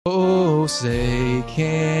So say,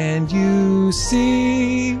 can you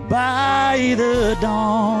see by the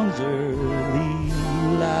dawn's early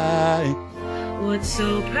light what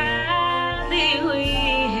so proudly we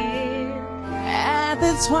hailed at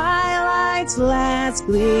the twilight's last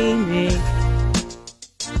gleaming?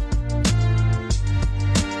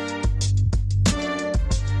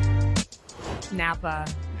 Napa.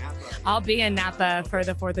 I'll be in Napa for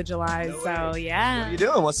the 4th of July, so yeah. What are you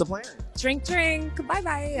doing? What's the plan? Drink,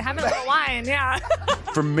 bye-bye. Having a little wine, yeah.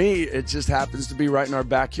 For me, it just happens to be right in our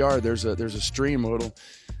backyard. There's a stream, a little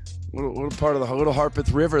part of the Little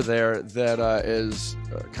Harpeth River there that is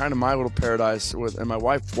kind of my little paradise. And my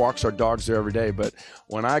wife walks our dogs there every day, but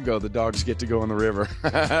when I go, the dogs get to go in the river.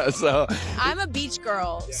 So I'm a beach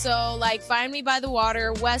girl, so like find me by the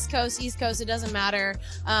water, West Coast, East Coast, it doesn't matter.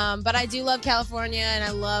 But I do love California, and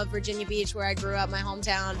I love Virginia Beach, where I grew up, my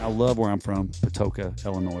hometown. I love where I'm from, Patoka,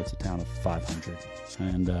 Illinois. It's a town of 500,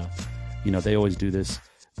 and you know, they always do this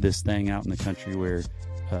thing out in the country where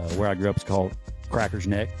I grew up is called Cracker's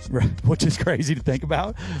Neck, which is crazy to think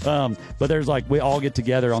about. But there's like, we all get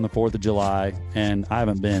together on the 4th of July, and I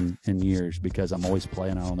haven't been in years because I'm always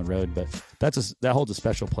playing out on the road. But that holds a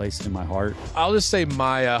special place in my heart. I'll just say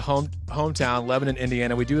my hometown, Lebanon,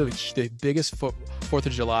 Indiana. We do the biggest 4th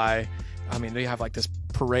of July. I mean, they have like this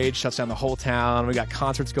parade, shuts down the whole town. We got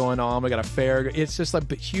concerts going on. We got a fair. It's just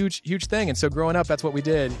like a huge thing. And so growing up, that's what we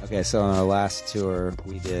did. Okay, so on our last tour,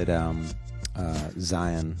 we did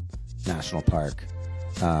Zion National Park.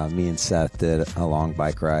 Me and Seth did a long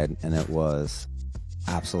bike ride, and it was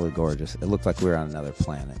absolutely gorgeous. It looked like we were on another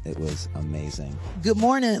planet. It was amazing. Good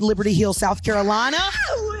morning, Liberty Hill, South Carolina.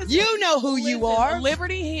 You know who you are.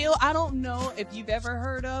 Liberty Hill, I don't know if you've ever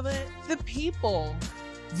heard of it. The people.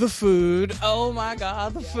 The food. Oh my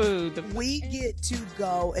God, the food. We get to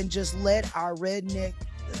go and just let our redneck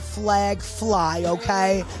flag fly,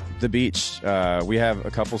 okay? The beach. We have a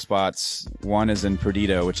couple spots. One is in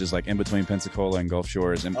Perdido, which is like in between Pensacola and Gulf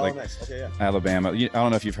Shores, and Nice. Okay, yeah. Alabama. I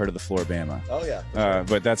don't know if you've heard of the Floribama. Oh yeah.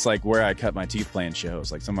 But that's like where I cut my teeth playing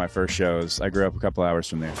shows. Like some of my first shows, I grew up a couple hours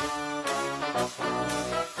from there.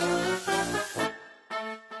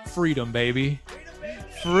 Freedom, baby.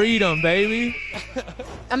 Freedom, baby.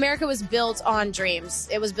 America was built on dreams.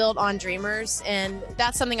 It was built on dreamers, and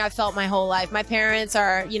that's something I've felt my whole life. My parents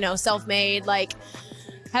are, self-made, like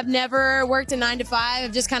have never worked a 9 to 5,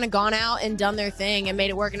 have just kind of gone out and done their thing and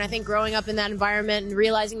made it work. And I think growing up in that environment and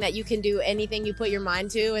realizing that you can do anything you put your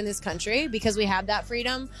mind to in this country because we have that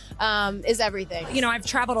freedom is everything. I've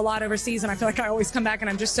traveled a lot overseas, and I feel like I always come back and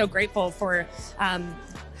I'm just so grateful for how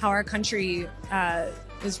our country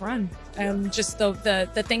is run. Just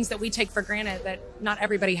the things that we take for granted that not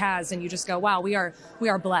everybody has, and you just go, wow, we are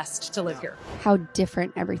blessed to live here. How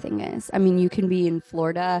different everything is. I mean, you can be in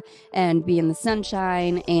Florida and be in the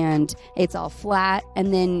sunshine and it's all flat,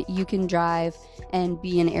 and then you can drive and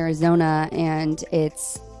be in Arizona and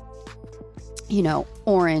it's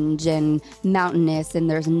orange and mountainous and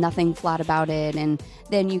there's nothing flat about it. And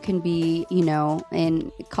then you can be,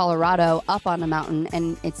 in Colorado up on a mountain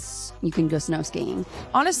and you can go snow skiing.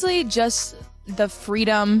 Honestly, just the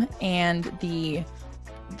freedom and the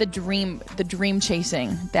dream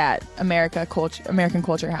chasing that American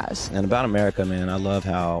culture has. And about America, man, I love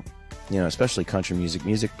how, especially country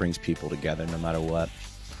music brings people together no matter what.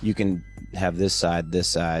 You can have this side,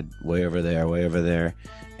 way over there.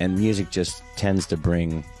 And music just tends to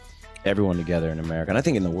bring everyone together in America. And I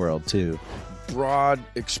think in the world, too. broad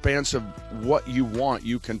expanse of what you want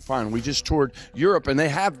you can find. We just toured Europe, and they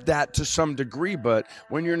have that to some degree, but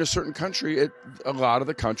when you're in a certain country, a lot of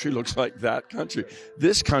the country looks like that country.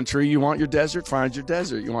 This country, you want your desert, find your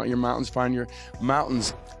desert. You want your mountains, find your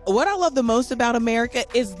mountains. What I love the most about America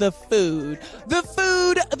is the food. The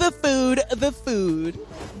food, the food, the food.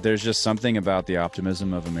 There's just something about the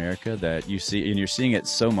optimism of America that you see, and you're seeing it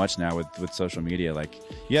so much now with social media. Like,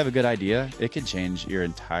 you have a good idea, it can change your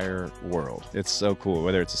entire world. It's so cool,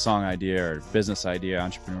 whether it's a song idea or business idea,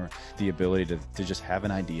 entrepreneur, the ability to just have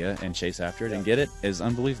an idea and chase after it and get it is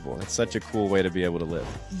unbelievable. It's such a cool way to be able to live.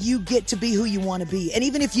 You get to be who you want to be. And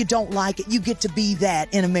even if you don't like it, you get to be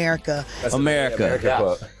that in America. That's America.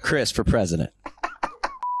 Yeah. Chris for president.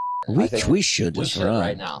 We should just run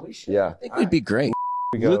right now. Yeah. It would be great.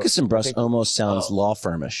 Lucas and Bruss almost sounds law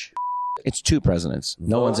firmish. It's two presidents.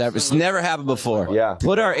 It's never happened before. Yeah.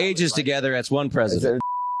 Put our ages together, that's one president.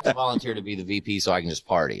 I volunteer to be the VP so I can just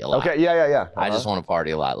party a lot. Okay, yeah. I just want to party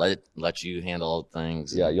a lot. Let you handle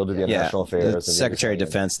things. Yeah, you'll do the international affairs. The Secretary of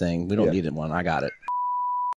Defense thing. We don't need one. I got it.